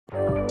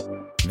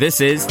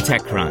This is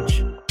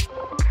TechCrunch.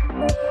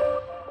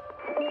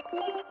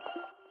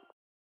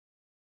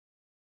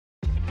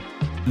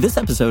 This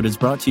episode is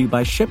brought to you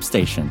by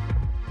ShipStation.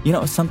 You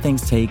know, some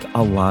things take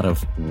a lot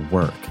of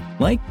work,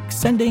 like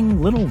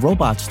sending little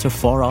robots to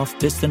far-off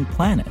distant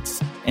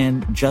planets.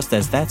 And just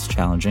as that's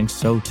challenging,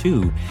 so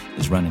too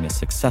is running a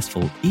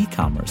successful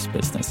e-commerce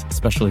business,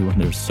 especially when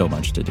there's so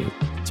much to do.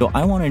 So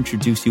I want to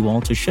introduce you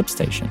all to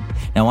ShipStation.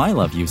 Now, I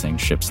love using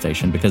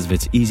ShipStation because of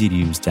its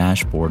easy-to-use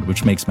dashboard,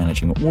 which makes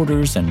managing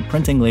orders and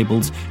printing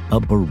labels a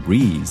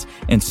breeze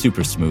and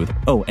super smooth.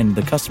 Oh, and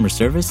the customer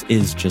service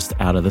is just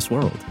out of this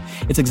world.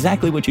 It's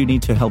exactly what you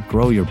need to help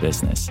grow your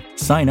business.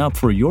 Sign up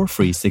for your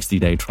free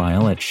 60-day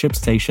trial at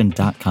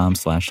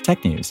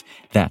shipstation.com/technews.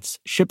 That's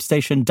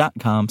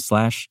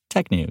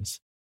shipstation.com/technews.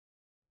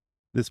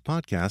 This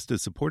podcast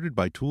is supported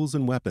by Tools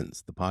and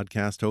Weapons, the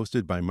podcast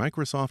hosted by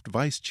Microsoft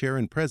Vice Chair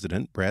and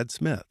President Brad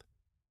Smith.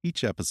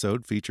 Each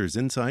episode features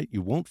insight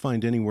you won't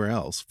find anywhere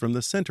else from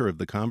the center of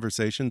the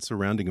conversation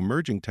surrounding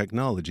emerging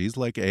technologies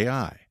like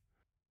AI.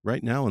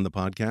 Right now in the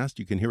podcast,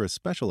 you can hear a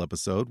special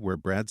episode where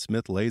Brad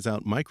Smith lays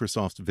out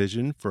Microsoft's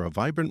vision for a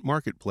vibrant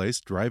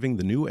marketplace driving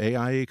the new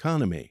AI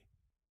economy.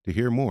 To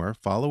hear more,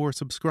 follow or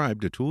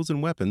subscribe to Tools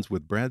and Weapons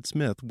with Brad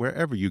Smith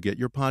wherever you get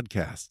your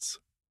podcasts.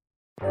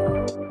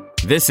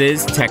 This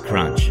is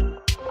TechCrunch.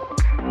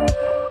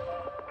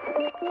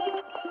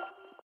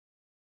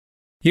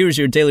 Here's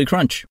your Daily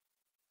Crunch.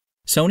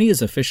 Sony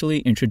is officially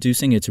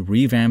introducing its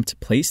revamped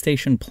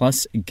PlayStation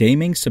Plus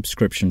gaming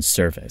subscription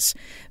service.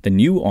 The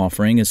new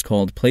offering is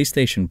called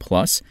PlayStation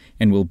Plus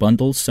and will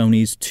bundle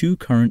Sony's two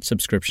current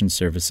subscription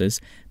services,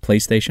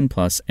 PlayStation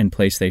Plus and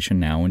PlayStation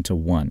Now, into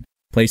one.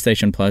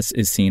 PlayStation Plus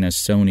is seen as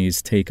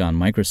Sony's take on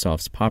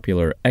Microsoft's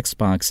popular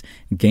Xbox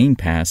Game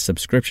Pass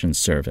subscription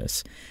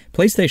service.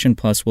 PlayStation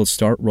Plus will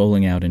start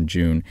rolling out in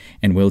June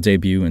and will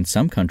debut in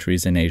some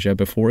countries in Asia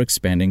before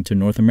expanding to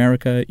North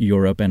America,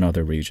 Europe, and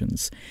other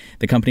regions.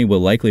 The company will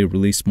likely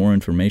release more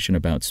information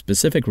about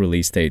specific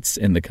release dates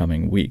in the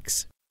coming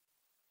weeks.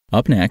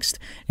 Up next,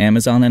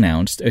 Amazon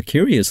announced a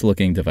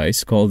curious-looking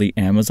device called the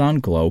Amazon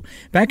Glow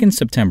back in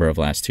September of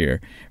last year.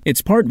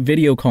 It's part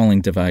video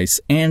calling device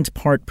and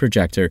part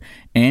projector,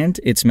 and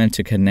it's meant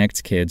to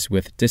connect kids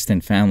with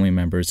distant family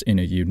members in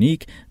a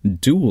unique,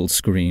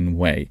 dual-screen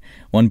way.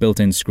 One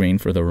built-in screen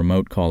for the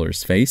remote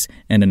caller's face,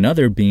 and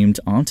another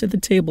beamed onto the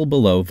table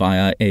below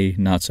via a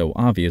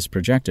not-so-obvious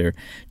projector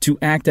to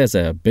act as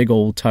a big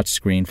old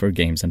touchscreen for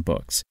games and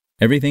books.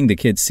 Everything the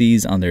kid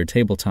sees on their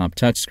tabletop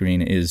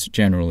touchscreen is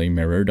generally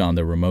mirrored on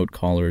the remote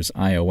caller's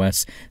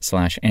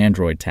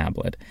iOS/Android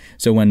tablet.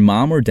 So when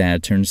mom or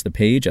dad turns the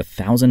page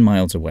 1,000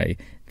 miles away,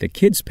 the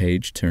kid's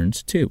page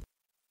turns too.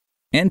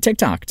 And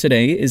TikTok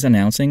today is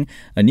announcing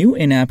a new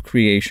in-app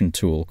creation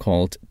tool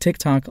called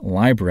TikTok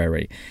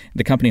Library.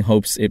 The company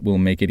hopes it will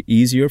make it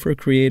easier for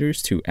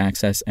creators to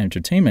access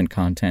entertainment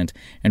content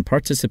and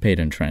participate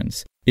in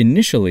trends.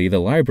 Initially, the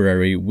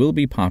library will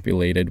be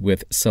populated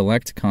with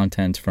select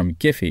content from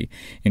Giphy,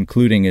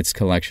 including its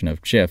collection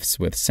of GIFs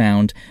with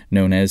sound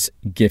known as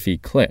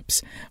Giphy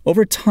Clips.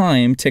 Over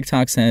time,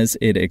 TikTok says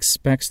it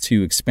expects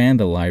to expand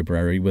the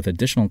library with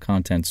additional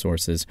content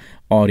sources,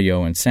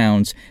 audio and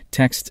sounds,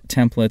 text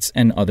templates,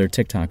 and other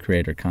TikTok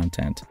creator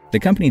content. The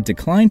company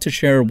declined to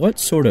share what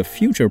sort of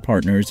future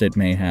partners it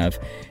may have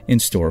in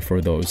store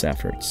for those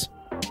efforts.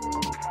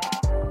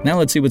 Now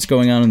let's see what's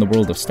going on in the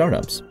world of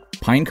startups.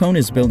 Pinecone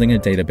is building a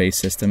database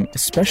system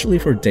especially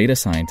for data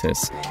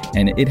scientists,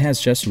 and it has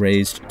just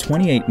raised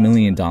 $28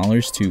 million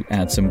to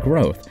add some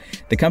growth.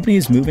 The company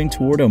is moving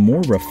toward a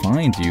more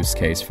refined use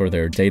case for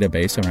their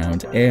database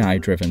around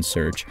AI-driven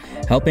search,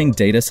 helping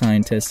data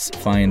scientists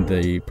find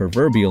the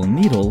proverbial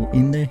needle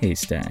in the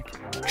haystack.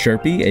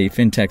 Chirpy, a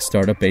fintech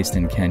startup based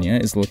in Kenya,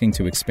 is looking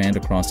to expand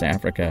across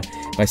Africa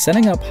by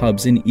setting up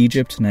hubs in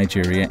Egypt,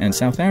 Nigeria, and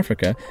South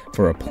Africa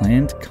for a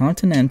planned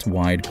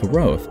continent-wide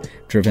growth,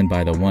 driven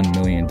by the $1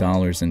 million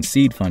in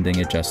seed funding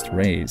it just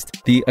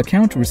raised. The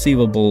account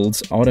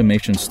receivables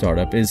automation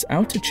startup is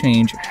out to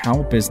change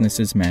how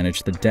businesses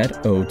manage the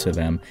debt owed to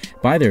them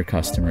by their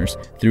customers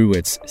through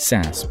its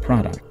SaaS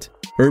product.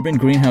 Urban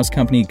greenhouse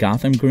company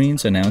Gotham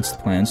Greens announced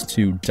plans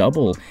to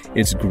double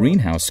its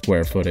greenhouse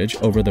square footage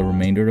over the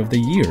remainder of the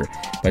year.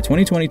 By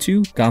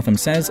 2022, Gotham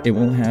says it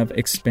will have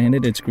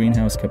expanded its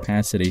greenhouse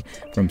capacity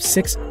from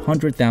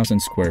 600,000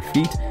 square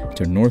feet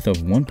to north of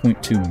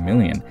 1.2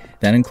 million.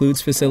 That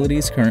includes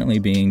facilities currently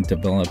being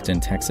developed in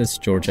Texas,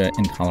 Georgia,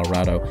 and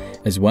Colorado,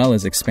 as well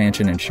as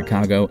expansion in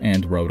Chicago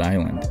and Rhode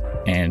Island.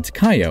 And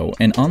Kayo,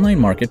 an online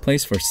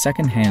marketplace for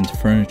second-hand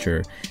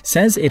furniture,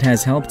 says it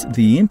has helped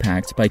the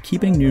impact by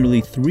keeping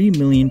nearly 3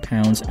 million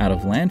pounds out of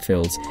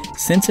landfills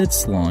since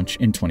its launch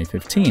in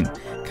 2015.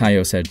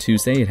 Kayo said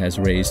Tuesday it has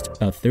raised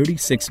a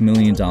 $36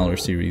 million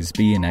Series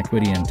B in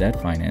equity and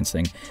debt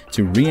financing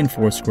to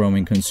reinforce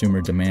growing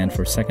consumer demand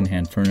for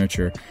second-hand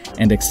furniture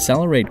and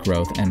accelerate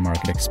growth and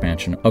market expansion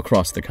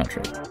across the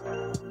country.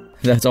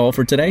 That's all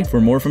for today.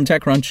 For more from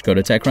TechCrunch, go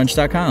to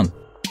TechCrunch.com.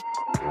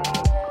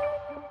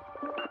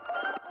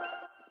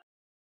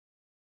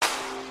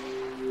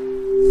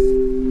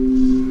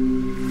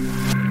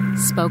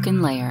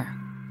 SpokenLayer.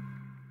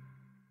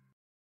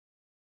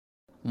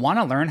 Want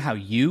to learn how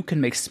you can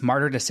make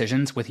smarter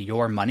decisions with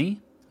your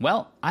money?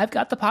 Well, I've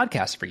got the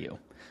podcast for you.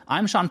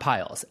 I'm Sean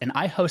Piles, and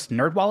I host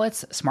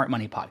NerdWallet's Smart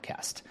Money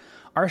Podcast.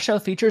 Our show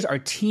features our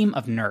team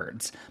of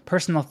nerds,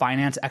 personal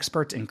finance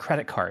experts in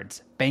credit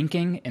cards,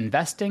 banking,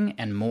 investing,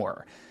 and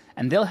more.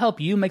 And they'll help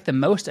you make the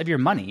most of your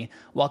money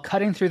while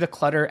cutting through the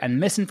clutter and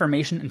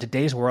misinformation in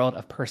today's world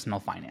of personal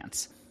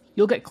finance.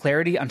 You'll get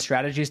clarity on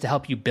strategies to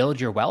help you build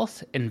your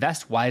wealth,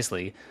 invest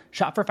wisely,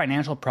 shop for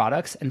financial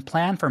products, and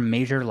plan for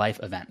major life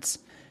events.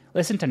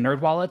 Listen to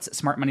NerdWallet's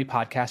Smart Money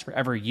Podcast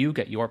wherever you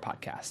get your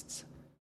podcasts.